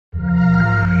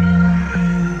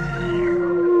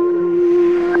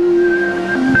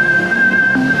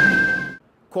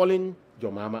calling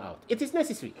John Mahama out. It is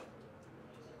necessary.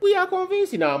 We are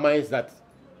convinced in our minds that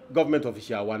government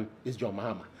official one is John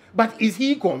Mahama. But is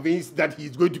he convinced that he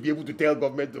is going to be able to tell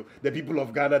the people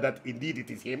of Ghana that indeed it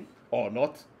is him or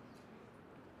not?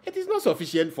 It is not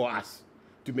sufficient for us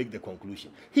to make the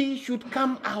conclusion. He should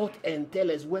come out and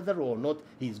tell us whether or not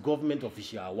he is government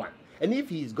official one. And if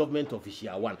he is government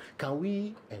official one, can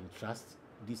we entrust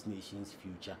this nation's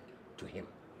future to him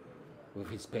with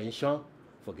his pension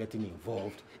for getting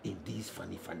involved in these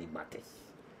funny matters?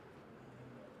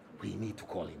 We need to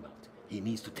call him out. He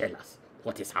needs to tell us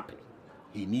what is happening.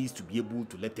 He needs to be able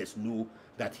to let us know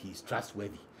that he is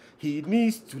trustworthy. He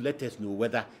needs to let us know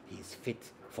whether he is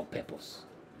fit for purpose,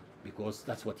 because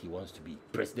that's what he wants to be,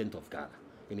 president of Ghana.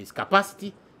 In his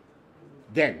capacity,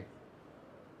 then,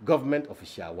 government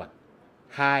official one,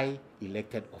 high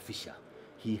elected official,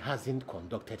 he hasn't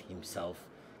conducted himself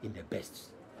in the best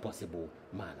possible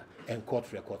manner. And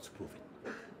court records prove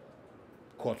it.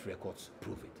 Court records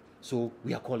prove it. So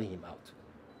we are calling him out.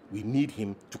 We need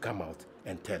him to come out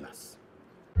and tell us.